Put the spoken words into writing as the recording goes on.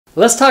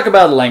Let's talk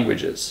about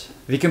languages.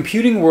 The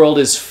computing world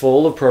is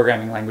full of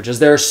programming languages.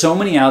 There are so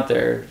many out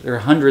there. There are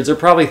hundreds or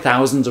probably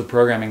thousands of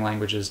programming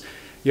languages.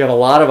 You have a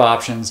lot of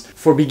options.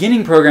 For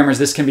beginning programmers,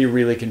 this can be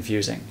really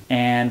confusing.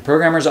 And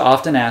programmers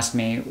often ask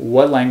me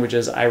what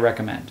languages I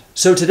recommend.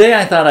 So today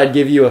I thought I'd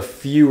give you a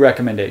few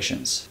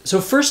recommendations. So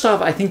first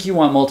off, I think you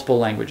want multiple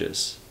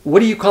languages.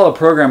 What do you call a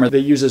programmer that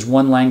uses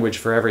one language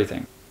for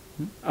everything?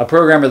 A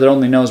programmer that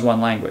only knows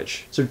one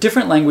language. So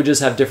different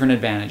languages have different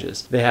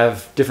advantages. They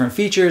have different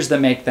features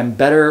that make them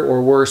better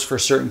or worse for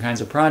certain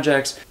kinds of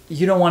projects.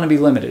 You don't want to be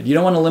limited. You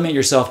don't want to limit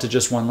yourself to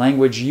just one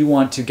language. You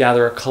want to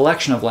gather a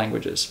collection of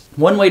languages.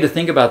 One way to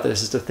think about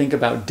this is to think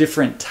about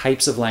different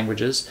types of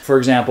languages. For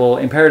example,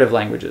 imperative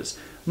languages.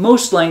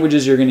 Most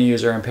languages you're going to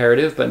use are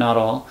imperative, but not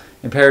all.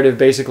 Imperative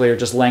basically are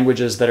just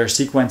languages that are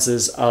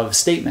sequences of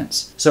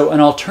statements. So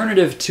an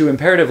alternative to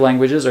imperative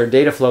languages are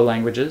data flow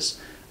languages.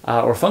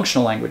 Or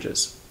functional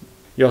languages.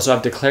 You also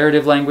have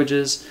declarative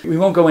languages. We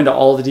won't go into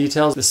all the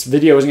details. This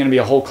video isn't going to be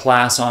a whole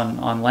class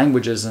on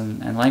languages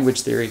and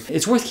language theory.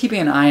 It's worth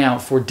keeping an eye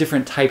out for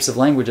different types of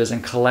languages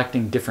and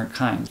collecting different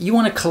kinds. You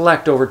want to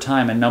collect over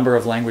time a number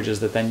of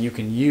languages that then you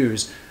can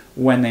use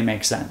when they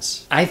make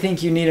sense. I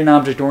think you need an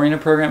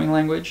object-oriented programming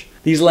language.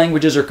 These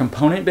languages are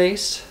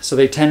component-based, so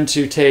you tend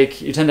to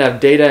have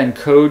data and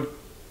code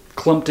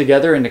clumped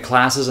together into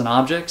classes and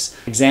objects.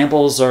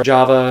 Examples are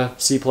Java,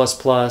 C++,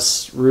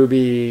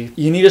 Ruby.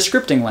 You need a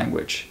scripting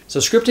language. So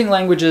scripting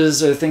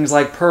languages are things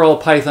like Perl,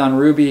 Python,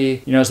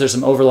 Ruby. You notice there's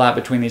some overlap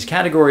between these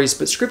categories,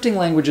 but scripting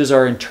languages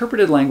are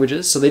interpreted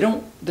languages, so they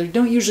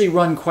don't usually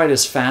run quite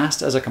as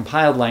fast as a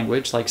compiled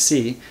language like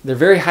C. They're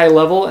very high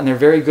level and they're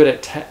very good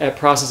at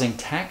processing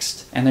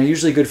text, and they're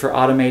usually good for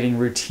automating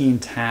routine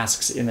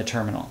tasks in the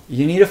terminal.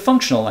 You need a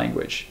functional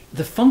language.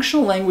 The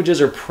functional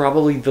languages are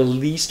probably the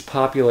least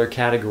popular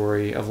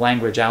category of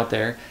language out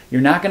there.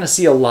 You're not going to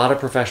see a lot of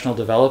professional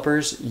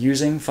developers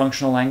using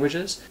functional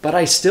languages, but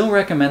I still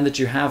recommend that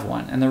you have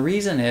one. And the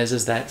reason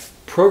is that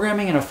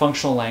programming in a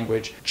functional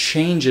language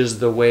changes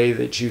the way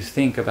that you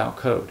think about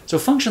code. So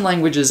function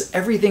languages,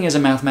 everything is a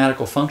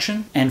mathematical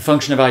function and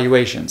function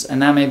evaluations.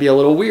 And that may be a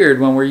little weird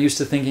when we're used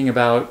to thinking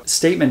about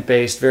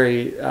statement-based,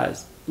 very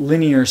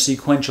linear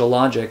sequential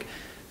logic.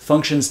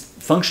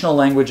 Functional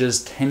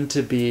languages tend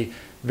to be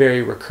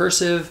very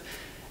recursive,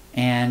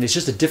 and it's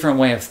just a different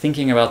way of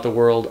thinking about the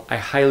world. I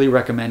highly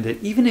recommend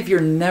it. Even if you're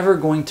never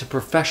going to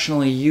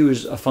professionally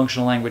use a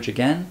functional language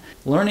again,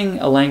 learning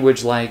a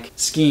language like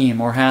Scheme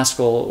or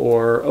Haskell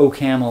or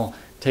OCaml,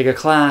 take a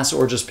class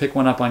or just pick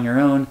one up on your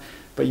own,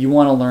 but you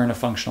want to learn a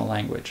functional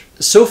language.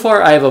 So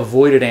far, I have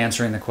avoided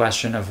answering the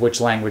question of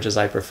which languages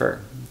I prefer.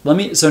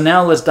 So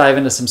now let's dive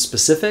into some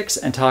specifics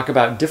and talk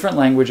about different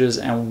languages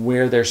and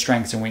where their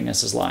strengths and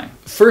weaknesses lie.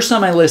 First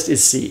on my list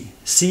is C.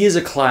 C is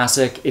a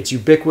classic. It's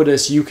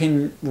ubiquitous. You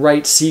can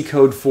write C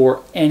code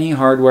for any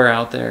hardware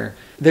out there.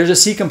 There's a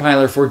C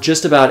compiler for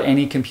just about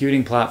any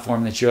computing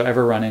platform that you'll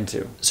ever run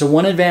into. So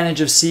one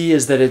advantage of C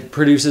is that it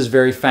produces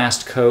very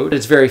fast code.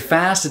 It's very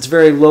fast, it's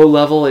very low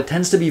level, it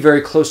tends to be very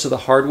close to the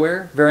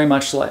hardware, very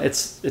much like,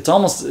 it's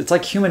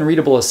like human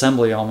readable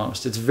assembly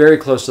almost. It's very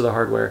close to the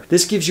hardware.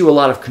 This gives you a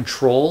lot of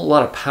control, a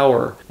lot of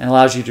power, and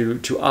allows you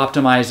to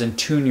optimize and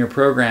tune your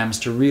programs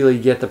to really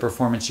get the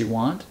performance you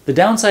want. The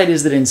downside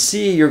is that in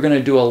C, you're going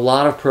to do a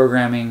lot of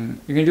programming,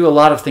 you're going to do a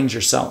lot of things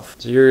yourself.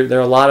 So there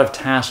are a lot of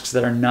tasks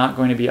that are not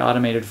going to be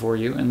automated for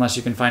you unless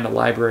you can find a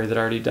library that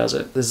already does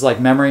it. This is like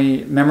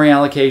memory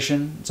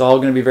allocation. It's all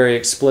going to be very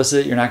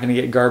explicit. You're not going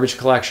to get garbage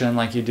collection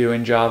like you do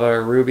in Java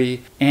or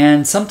Ruby.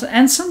 And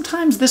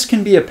sometimes this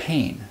can be a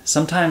pain.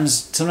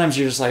 Sometimes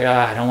you're just like,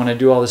 I don't want to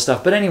do all this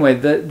stuff. But anyway,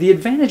 the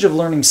advantage of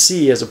learning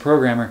C as a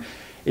programmer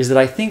is that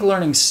I think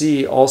learning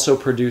C also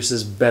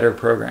produces better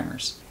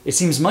programmers. It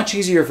seems much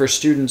easier for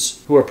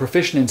students who are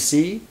proficient in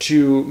C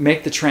to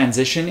make the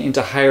transition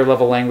into higher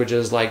level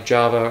languages like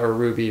Java or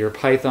Ruby or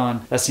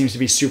Python. That seems to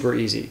be super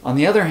easy. On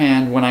the other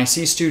hand, when I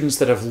see students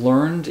that have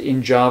learned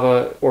in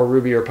Java or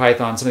Ruby or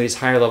Python, some of these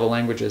higher level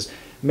languages,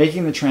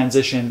 making the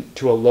transition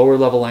to a lower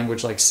level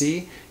language like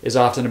C is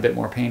often a bit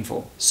more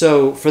painful.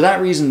 So for that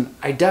reason,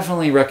 I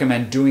definitely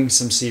recommend doing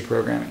some C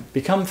programming.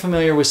 Become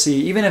familiar with C,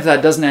 even if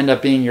that doesn't end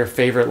up being your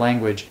favorite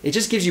language. It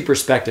just gives you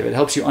perspective. It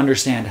helps you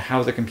understand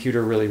how the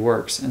computer really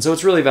works. And so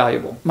it's really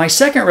valuable. My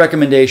second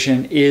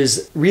recommendation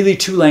is really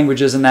two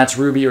languages, and that's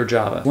Ruby or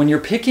Java. When you're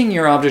picking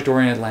your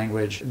object-oriented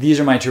language, these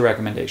are my two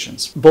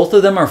recommendations. Both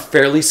of them are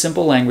fairly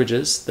simple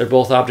languages. They're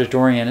both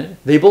object-oriented.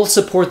 They both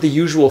support the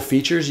usual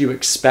features you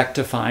expect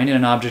to find in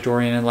an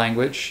object-oriented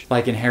language,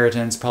 like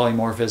inheritance,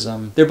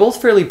 polymorphism. They're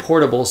both fairly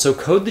portable, so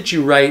code that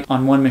you write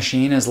on one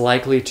machine is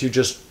likely to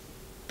just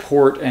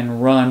port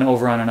and run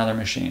over on another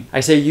machine. I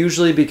say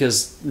usually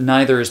because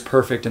neither is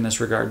perfect in this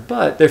regard,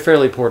 but they're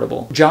fairly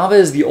portable. Java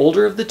is the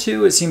older of the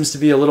two. It seems to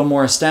be a little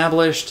more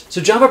established.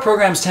 So Java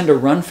programs tend to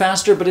run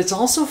faster, but it's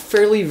also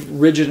fairly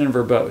rigid and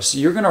verbose.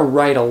 You're going to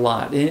write a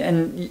lot,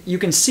 and you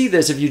can see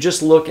this if you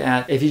just look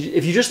at if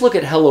you just look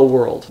at Hello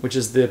World, which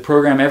is the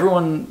program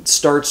everyone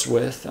starts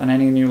with on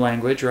any new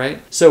language, right?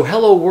 So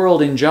Hello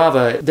World in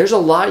Java, there's a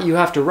lot you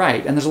have to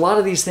write, and there's a lot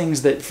of these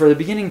things that for the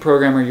beginning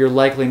programmer you're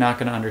likely not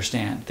going to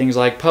understand. Things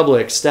like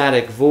public,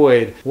 static,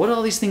 void. What do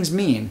all these things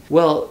mean?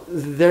 Well,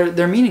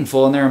 they're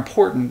meaningful and they're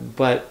important,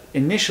 but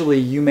initially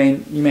you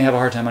may have a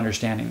hard time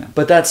understanding them.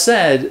 But that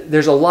said,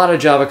 there's a lot of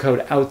Java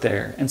code out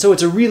there, and so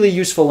it's a really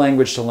useful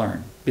language to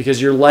learn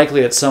because you're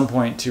likely at some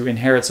point to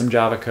inherit some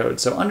Java code.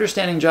 So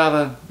understanding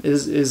Java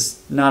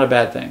is not a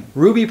bad thing.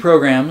 Ruby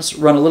programs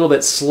run a little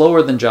bit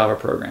slower than Java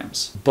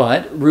programs,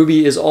 but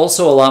Ruby is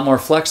also a lot more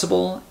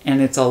flexible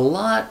and it's a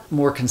lot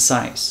more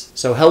concise.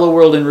 So Hello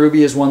World in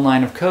Ruby is one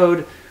line of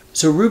code.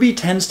 So Ruby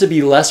tends to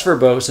be less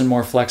verbose and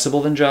more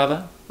flexible than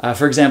Java.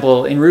 For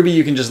example, in Ruby,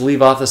 you can just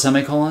leave off the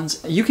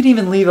semicolons. You can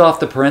even leave off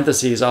the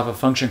parentheses off of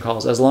function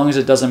calls as long as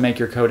it doesn't make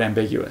your code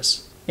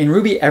ambiguous. In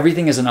Ruby,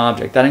 everything is an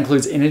object. That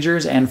includes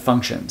integers and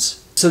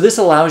functions. So this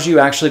allows you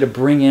actually to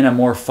bring in a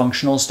more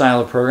functional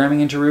style of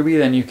programming into Ruby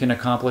than you can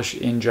accomplish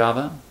in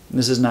Java.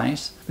 This is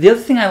nice. The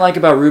other thing I like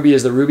about Ruby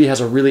is that Ruby has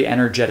a really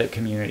energetic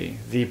community.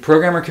 The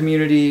programmer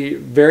community,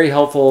 very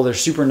helpful. They're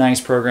super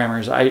nice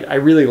programmers. I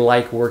really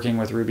like working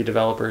with Ruby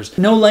developers.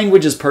 No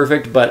language is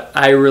perfect, but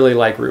I really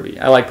like Ruby.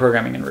 I like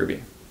programming in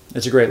Ruby.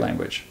 It's a great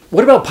language.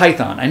 What about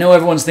Python? I know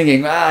everyone's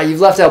thinking,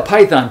 you've left out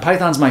Python.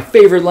 Python's my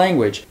favorite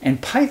language.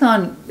 And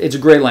Python, it's a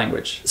great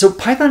language. So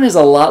Python is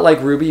a lot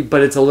like Ruby,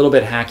 but it's a little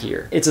bit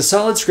hackier. It's a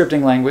solid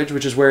scripting language,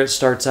 which is where it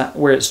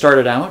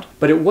started out,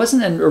 but it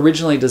wasn't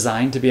originally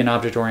designed to be an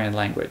object-oriented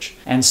language.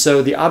 And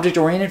so the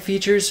object-oriented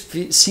features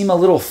seem a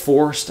little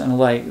forced and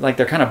like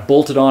they're kind of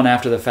bolted on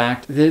after the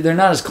fact. They're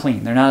not as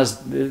clean. They're not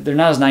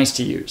as nice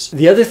to use.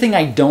 The other thing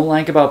I don't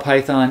like about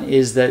Python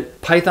is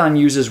that Python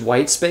uses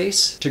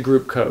whitespace to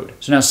group code.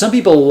 So now some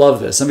people love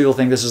this. Some people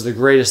think this is the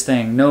greatest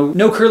thing.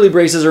 No curly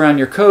braces around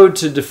your code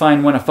to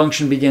define when a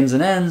function begins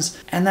and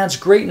ends. And that's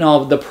great and all,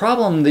 but the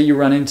problem that you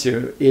run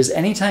into is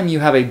anytime you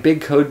have a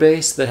big code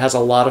base that has a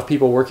lot of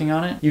people working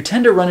on it, you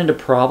tend to run into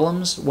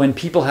problems when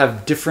people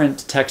have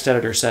different text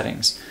editor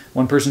settings.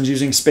 One person's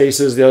using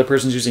spaces, the other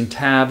person's using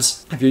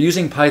tabs. If you're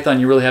using Python,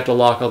 you really have to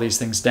lock all these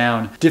things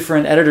down.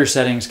 Different editor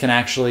settings can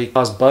actually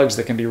cause bugs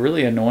that can be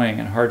really annoying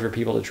and hard for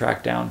people to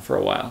track down for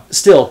a while.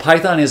 Still,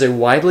 Python is a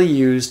widely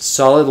used,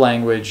 solid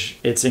language.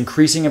 It's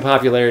increasing in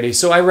popularity,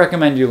 so I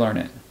recommend you learn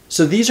it.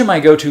 So these are my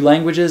go-to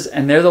languages,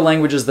 and they're the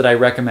languages that I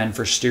recommend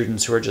for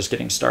students who are just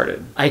getting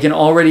started. I can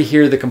already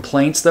hear the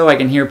complaints, though. I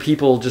can hear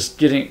people just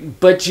getting,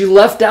 but you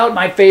left out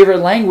my favorite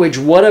language.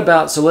 What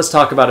about, so let's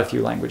talk about a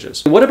few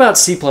languages. What about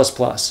C++?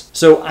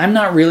 So I'm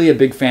not really a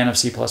big fan of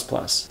C++.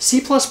 C++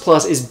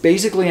 is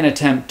basically an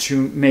attempt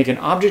to make an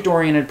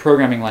object-oriented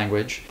programming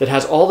language that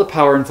has all the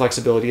power and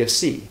flexibility of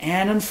C.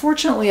 And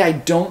unfortunately, I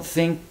don't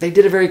think they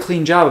did a very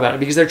clean job about it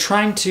because they're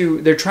trying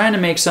to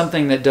make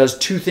something that does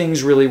two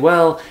things really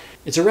well.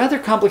 It's a rather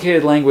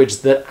complicated language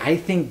that I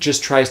think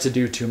just tries to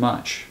do too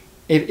much.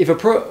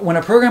 When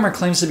a programmer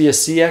claims to be a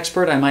C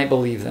expert, I might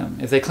believe them.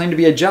 If they claim to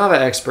be a Java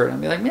expert, I'll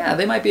be like, yeah,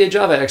 they might be a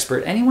Java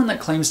expert. Anyone that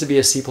claims to be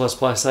a C++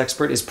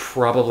 expert is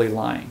probably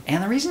lying.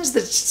 And the reason is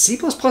that C++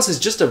 is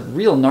just a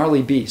real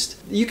gnarly beast.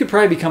 You could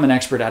probably become an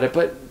expert at it,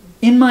 but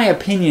in my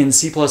opinion,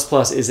 C++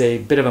 is a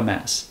bit of a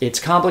mess. It's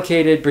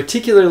complicated,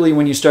 particularly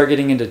when you start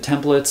getting into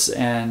templates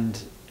and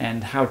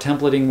how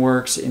templating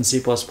works in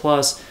C++,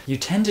 you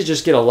tend to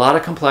just get a lot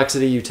of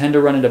complexity. You tend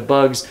to run into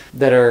bugs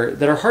that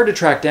are hard to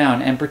track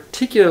down, and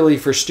particularly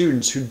for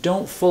students who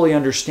don't fully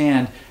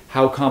understand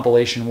how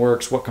compilation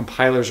works, what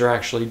compilers are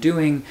actually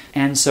doing.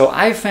 And so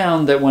I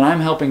found that when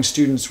I'm helping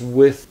students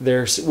with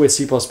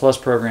C++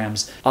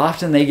 programs,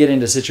 often they get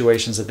into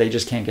situations that they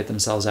just can't get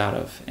themselves out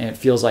of. And it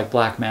feels like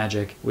black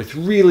magic with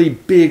really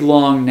big,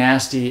 long,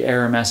 nasty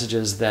error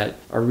messages that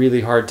are really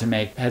hard to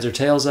make heads or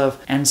tails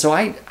of. And so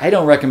I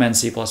don't recommend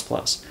C++.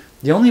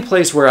 The only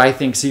place where I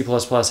think C++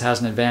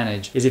 has an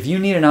advantage is if you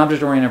need an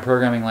object-oriented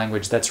programming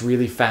language that's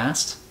really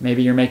fast.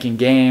 Maybe you're making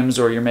games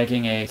or you're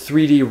making a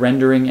 3D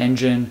rendering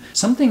engine,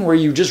 something where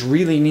you just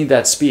really need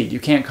that speed.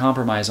 You can't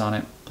compromise on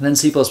it. Then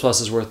C++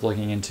 is worth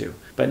looking into.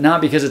 But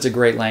not because it's a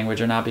great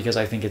language or not because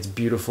I think it's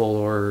beautiful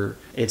or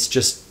it's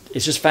just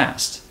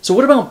fast. So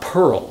what about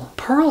Perl?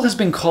 Perl has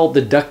been called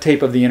the duct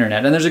tape of the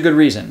internet, and there's a good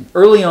reason.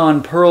 Early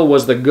on, Perl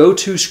was the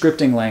go-to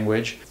scripting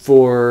language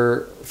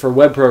for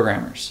web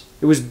programmers.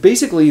 It was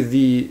basically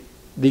the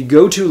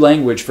go-to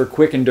language for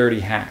quick and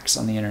dirty hacks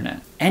on the internet.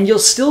 And you'll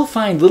still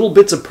find little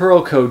bits of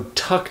Perl code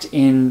tucked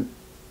in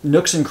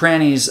nooks and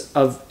crannies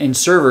in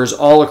servers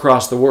all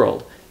across the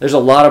world. There's a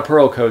lot of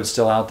Perl code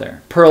still out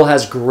there. Perl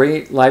has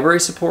great library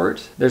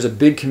support. There's a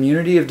big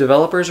community of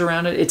developers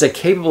around it. It's a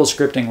capable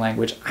scripting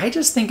language. I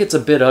just think it's a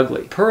bit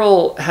ugly.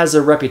 Perl has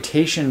a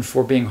reputation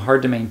for being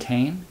hard to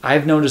maintain.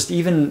 I've noticed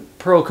even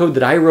Perl code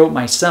that I wrote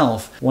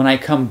myself, when I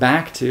come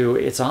back to,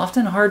 it's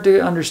often hard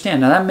to understand.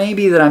 Now that may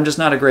be that I'm just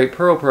not a great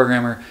Perl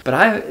programmer,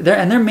 but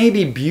there may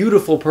be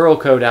beautiful Perl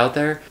code out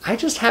there. I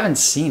just haven't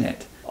seen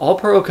it. All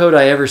Perl code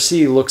I ever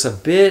see looks a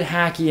bit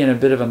hacky and a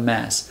bit of a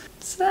mess.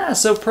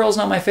 So Perl's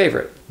not my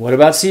favorite. What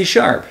about C#?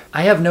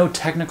 I have no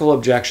technical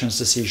objections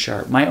to C#.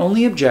 My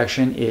only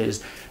objection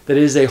is that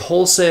it is a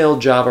wholesale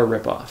Java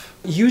ripoff.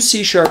 Use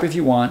C# if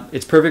you want.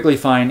 It's perfectly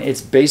fine.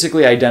 It's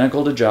basically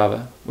identical to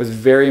Java with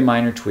very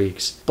minor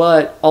tweaks.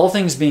 But all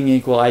things being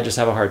equal, I just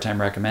have a hard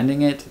time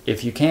recommending it.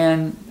 If you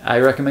can, I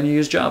recommend you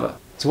use Java.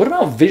 So what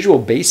about Visual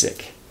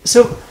Basic?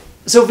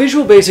 So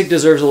Visual Basic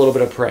deserves a little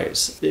bit of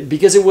praise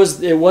because it was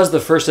the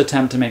first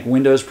attempt to make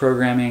Windows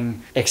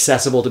programming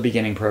accessible to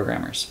beginning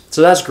programmers.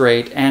 So that's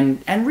great,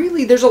 and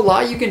really there's a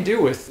lot you can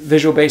do with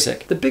Visual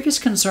Basic. The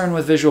biggest concern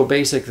with Visual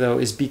Basic though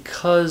is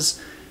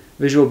because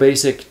Visual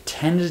Basic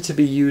tended to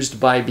be used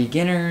by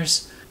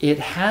beginners, it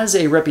has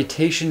a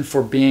reputation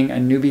for being a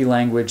newbie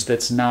language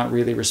that's not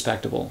really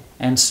respectable.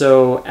 And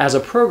so as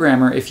a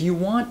programmer, if you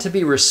want to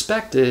be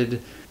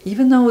respected,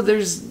 even though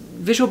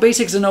Visual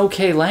Basic's an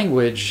okay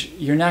language,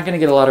 you're not going to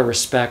get a lot of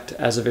respect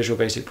as a Visual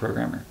Basic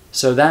programmer.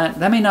 So that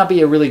may not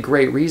be a really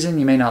great reason.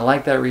 You may not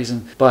like that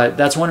reason, but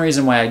that's one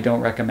reason why I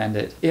don't recommend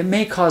it. It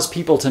may cause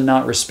people to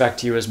not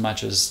respect you as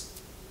much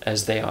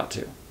as they ought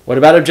to. What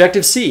about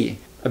Objective-C?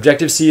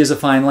 Objective-C is a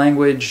fine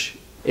language.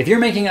 If you're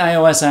making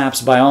iOS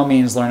apps, by all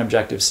means learn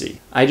Objective-C.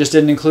 I just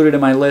didn't include it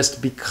in my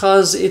list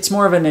because it's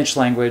more of a niche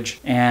language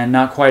and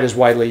not quite as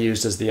widely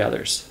used as the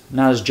others,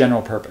 not as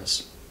general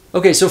purpose.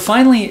 Okay, so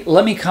finally,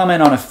 let me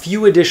comment on a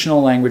few additional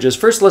languages.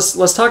 First,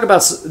 let's talk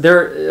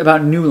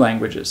about new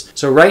languages.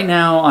 So right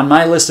now, on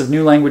my list of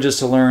new languages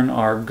to learn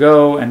are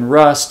Go and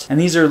Rust, and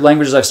these are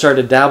languages I've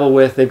started to dabble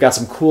with. They've got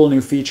some cool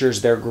new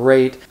features. They're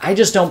great. I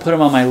just don't put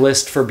them on my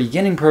list for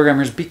beginning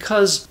programmers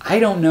because I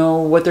don't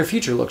know what their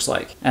future looks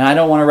like. And I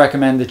don't want to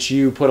recommend that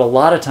you put a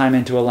lot of time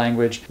into a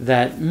language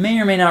that may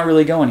or may not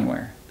really go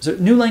anywhere. So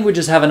new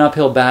languages have an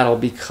uphill battle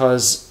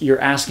because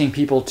you're asking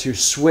people to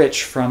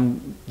switch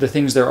from the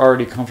things they're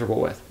already comfortable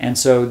with. And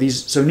so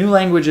new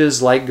languages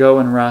like Go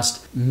and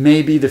Rust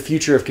may be the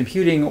future of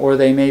computing, or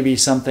they may be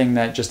something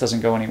that just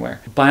doesn't go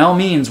anywhere. By all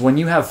means, when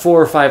you have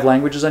 4 or 5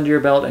 languages under your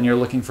belt and you're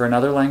looking for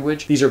another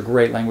language, these are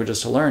great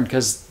languages to learn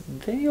because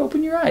they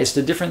open your eyes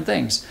to different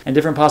things and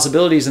different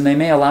possibilities, and they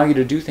may allow you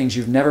to do things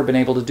you've never been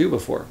able to do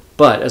before.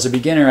 But as a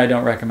beginner, I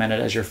don't recommend it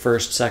as your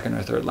first, second,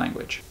 or third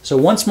language. So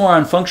once more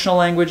on functional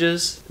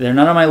languages, they're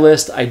not on my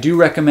list. I do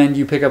recommend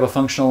you pick up a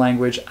functional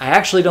language. I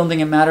actually don't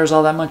think it matters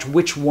all that much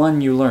which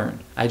one you learn.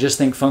 I just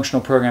think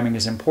functional programming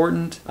is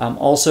important.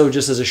 Also,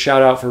 just as a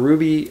shout out for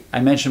Ruby,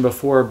 I mentioned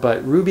before,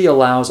 but Ruby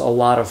allows a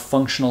lot of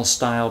functional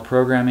style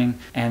programming.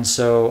 And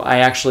so I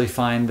actually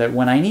find that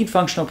when I need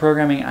functional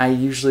programming, I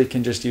usually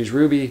can just use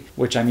Ruby,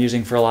 which I'm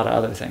using for a lot of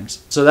other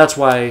things. So that's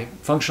why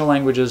functional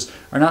languages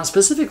are not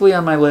specifically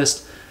on my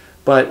list,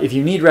 but if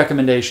you need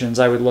recommendations,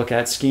 I would look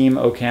at Scheme,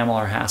 OCaml,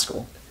 or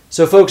Haskell.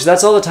 So folks,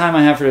 that's all the time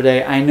I have for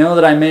today. I know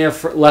that I may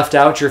have left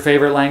out your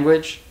favorite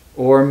language,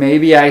 or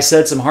maybe I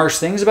said some harsh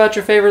things about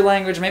your favorite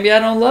language. Maybe I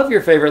don't love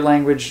your favorite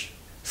language.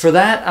 For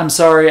that, I'm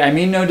sorry. I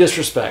mean no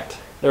disrespect.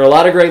 There are a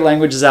lot of great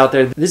languages out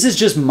there. This is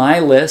just my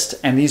list,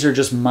 and these are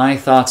just my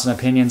thoughts and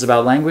opinions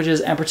about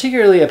languages, and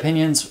particularly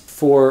opinions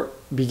for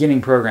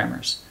beginning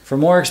programmers. For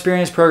more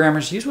experienced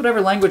programmers, use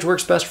whatever language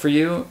works best for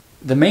you.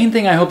 The main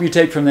thing I hope you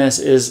take from this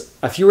is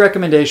a few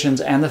recommendations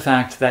and the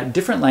fact that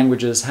different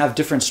languages have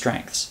different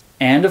strengths.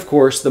 And of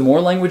course, the more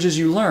languages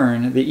you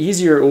learn, the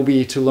easier it will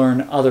be to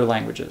learn other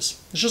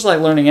languages. It's just like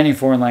learning any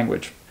foreign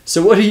language.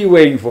 So what are you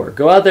waiting for?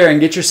 Go out there and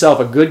get yourself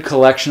a good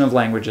collection of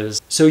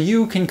languages so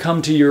you can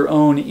come to your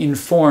own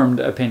informed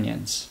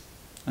opinions.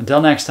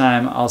 Until next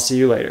time, I'll see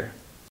you later.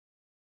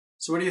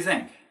 So what do you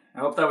think? I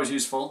hope that was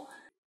useful.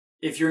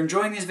 If you're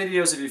enjoying these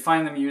videos, if you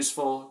find them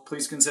useful,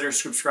 please consider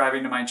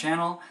subscribing to my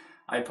channel.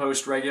 I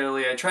post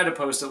regularly. I try to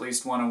post at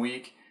least one a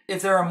week.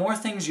 If there are more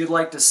things you'd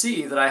like to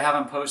see that I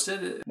haven't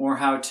posted, more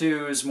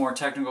how-tos, more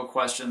technical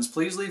questions,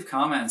 please leave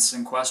comments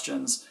and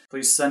questions.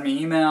 Please send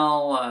me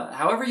email,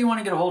 however you want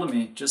to get a hold of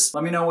me. Just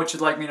let me know what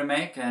you'd like me to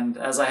make, and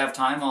as I have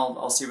time,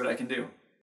 I'll see what I can do.